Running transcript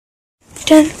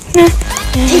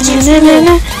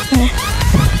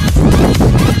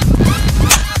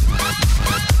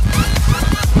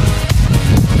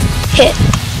Hit.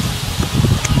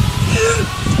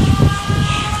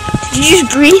 Did you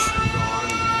just breathe?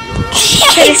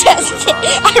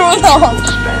 I don't know.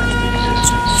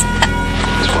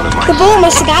 The bullet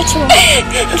must have got to him.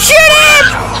 Shoot him!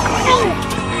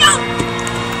 No!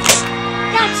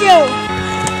 Got you!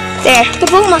 There. The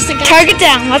bullet must have got Target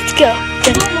down. Let's go.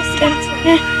 The bullet must have got to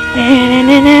him.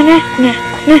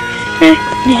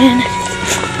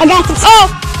 I got this. Oh!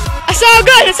 I saw a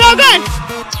gun! I saw a gun!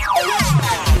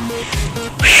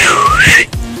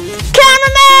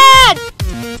 Cameraman!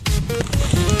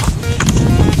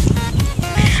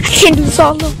 I can't do this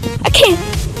all alone. I can't. I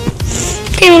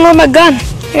can't even load my gun.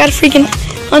 I got it freaking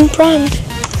unprimed.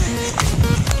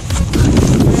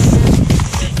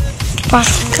 Come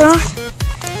on.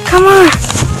 Come on.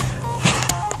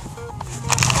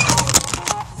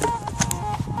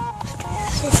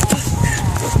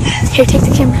 Here, take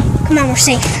the camera. Come on, we're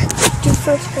safe. Do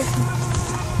first person.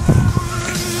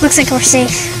 Looks like we're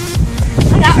safe.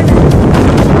 I got her.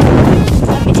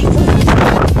 Let me take the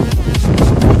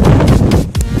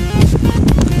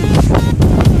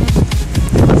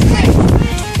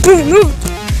Move.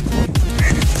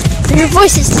 Your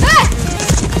voices. Hey!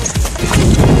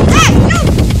 Hey, no!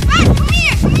 Hey,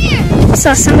 come here! I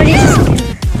saw somebody just...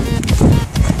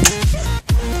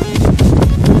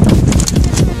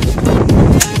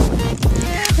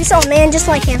 We saw a man just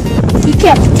like him.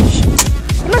 Decapitation.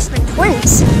 They must have been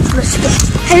twins.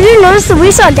 Have you noticed that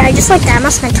we saw a guy just like that?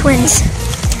 Must have been twins.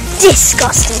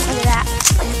 Disgusting. Look at that.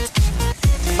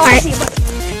 Alright.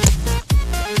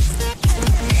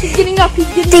 He's getting up,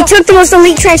 They took the most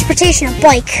elite transportation, a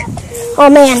bike. Oh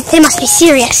man, they must be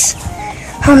serious.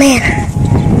 Oh man.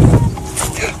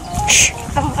 Shh.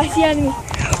 Oh, I see enemy.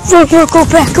 Go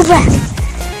back.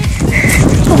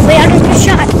 Hopefully I don't get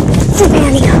shot. From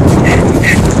Ania.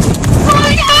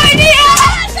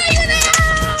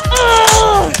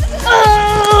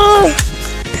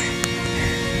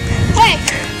 Hey!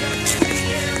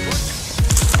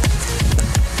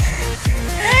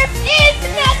 Nerf is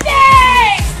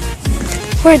nothing!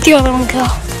 Where'd the other one go?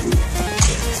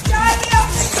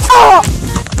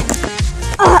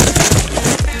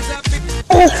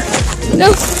 No.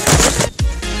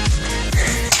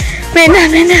 Man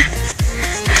down.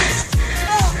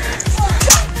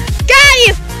 Got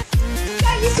you!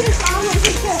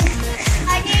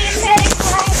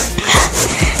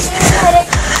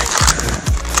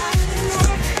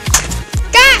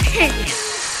 Got him!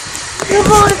 The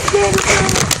bullet's getting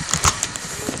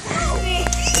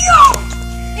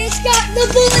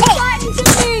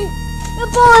The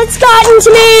bullet's gotten to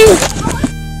me!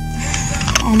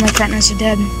 All my partners are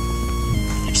dead.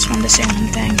 I just wanted to say one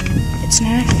thing. It's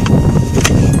Nerf.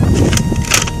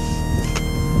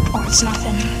 Or it's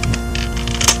nothing.